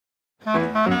My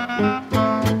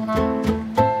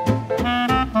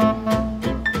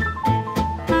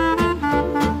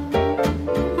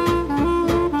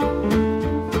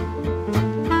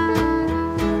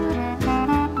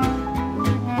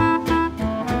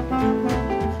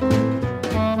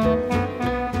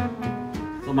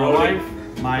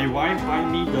wife buy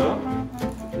me the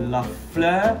La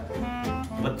Fleur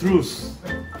Petrus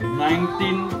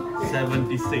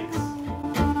 1976.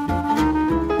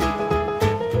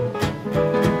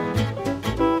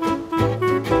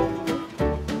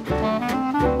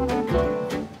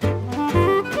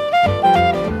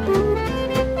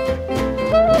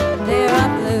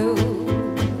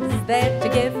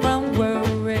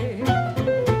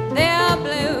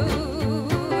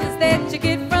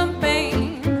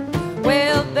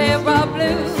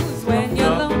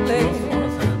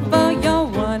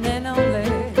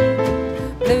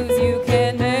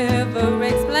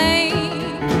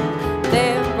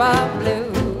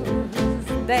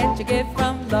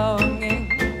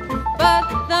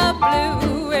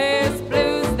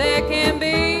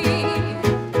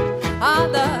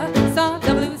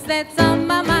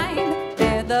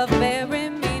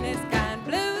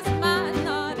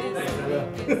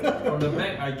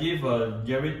 I give a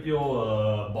Gerritio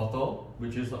bottle,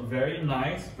 which is very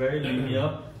nice, very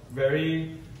linear,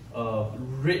 very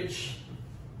rich.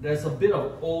 There's a bit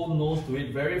of old nose to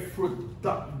it, very fruit,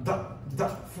 dark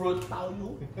fruit.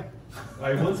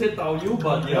 I won't say Tao Yu,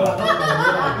 but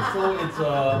yeah. So it's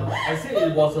I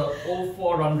said it was a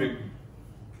 04 RunRig.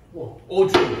 03.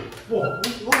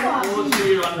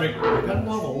 03 RunRig.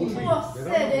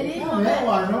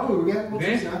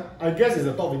 Okay. I guess it's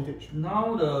a top vintage.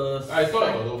 Now the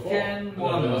second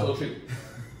one.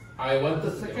 I want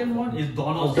the second one is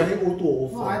Donald's. I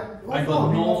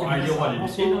got no idea what it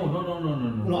is.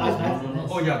 No.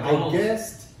 Oh yeah, Donald's. I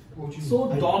guessed. So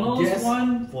Donald's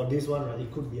one for this one, right? It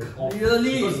could be an off.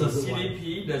 Really, it's a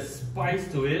CDP. There's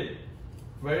spice to it.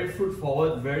 Very fruit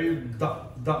forward. Very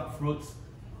dark fruits.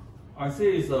 I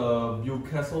say it's a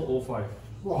Newcastle 05.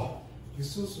 Wow, you're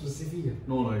so specific.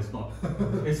 No, it's not.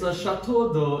 It's a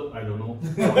Chateau de, I don't know,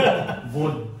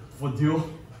 Vaudieu.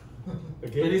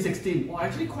 Okay. 2016. Oh,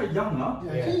 actually quite young, huh?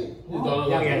 Yeah. Wow.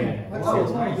 Yeah. Wow,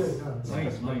 nice. So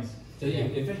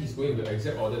in fact, he's going to the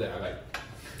exact order that I like.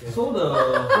 So the...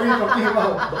 What are you talking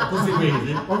about? The opposite way, is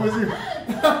it? Opposite.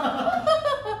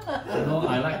 You know,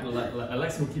 I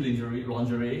like smoky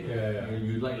lingerie. Yeah.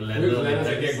 You like leather.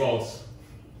 Jacket balls.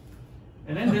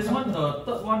 And then this one, the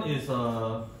third one is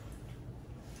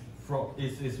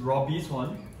Robbie's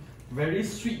one. Very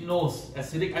sweet nose,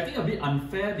 acidic. I think a bit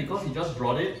unfair because he just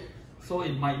brought it, so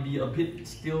it might be a bit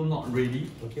still not ready.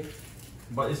 Okay.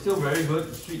 But it's still very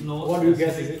good. Sweet nose. What do you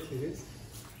guess is it?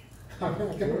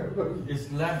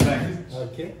 It's left bank.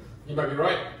 Okay. You might be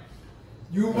right.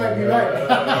 You might be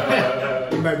right.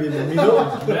 You might be in the middle.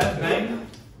 Left bank.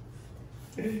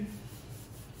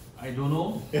 I don't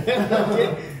know.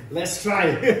 Okay. Let's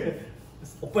try.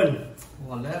 Let's open.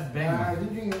 Oh, left bank. I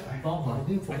didn't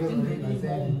forget. I think maybe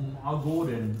more Margot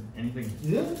than anything.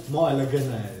 Yeah? More elegant.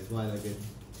 It's more elegant.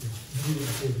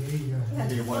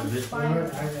 Okay, what is it? I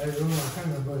don't know. I can't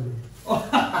remember it.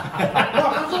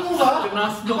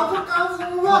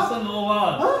 Casanova.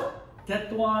 Huh?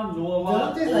 That one,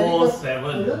 Nuova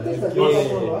 07.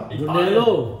 Brunello.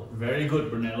 Very good,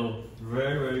 Brunello.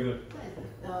 Very good.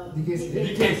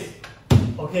 DK's.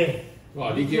 Okay.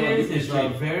 Wow, DK's is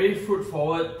very fruit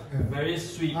forward, very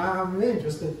sweet. I'm really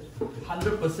interested.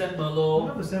 100%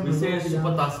 Merlot. 100% We say Merlot,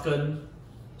 Super Tuscan.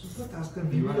 Super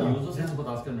Tuscan, You baby. also say Super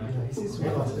Tuscan, right? Yeah, he says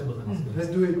Super Tuscan. Let's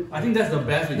do it. I think that's the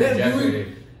best we Let's can do get.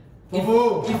 it.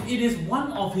 If it is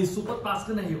one of his Super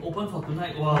Tuscan that he opened for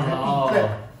tonight, wow.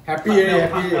 Happy. Okay,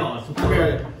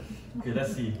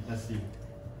 let's see.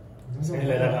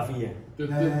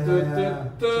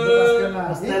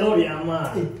 Costello di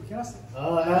Ama.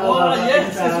 Oh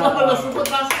yes, it's one of the Super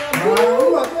Tuscan.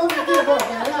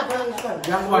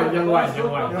 Young white.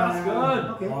 That's good.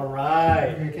 Okay.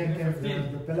 Alright.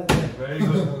 Very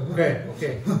good.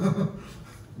 Okay.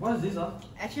 What is this?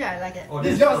 Actually, I like it. Oh,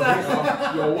 This this is yours.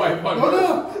 Your wife. No.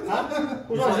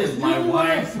 This one is my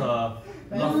wife's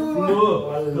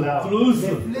Petrus.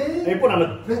 Eh, put number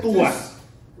 2 ah.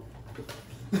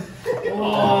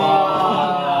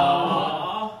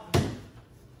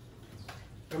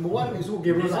 Number 1 is who?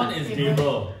 Gabriel. This one is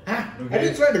Gabriel. Huh? I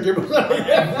didn't try the Gabriel.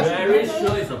 I'm very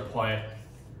sure it's a poet.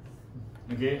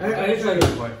 Okay? I'm very sure it's a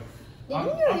poet.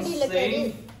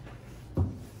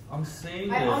 I'm saying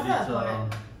that it's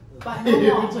but no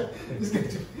more.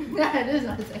 Yeah, this is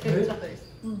my second choice.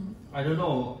 I don't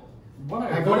know. What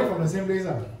I got it from the same place.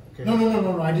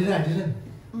 No, I didn't.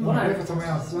 What I, Wait for someone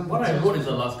else. what I wrote is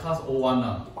the Las Cas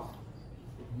 01.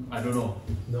 I don't know.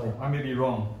 No. I may be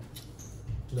wrong.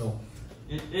 No.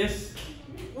 It is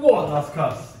Las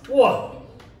Cas. Wow.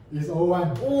 It's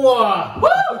 01. Wow.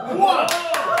 What?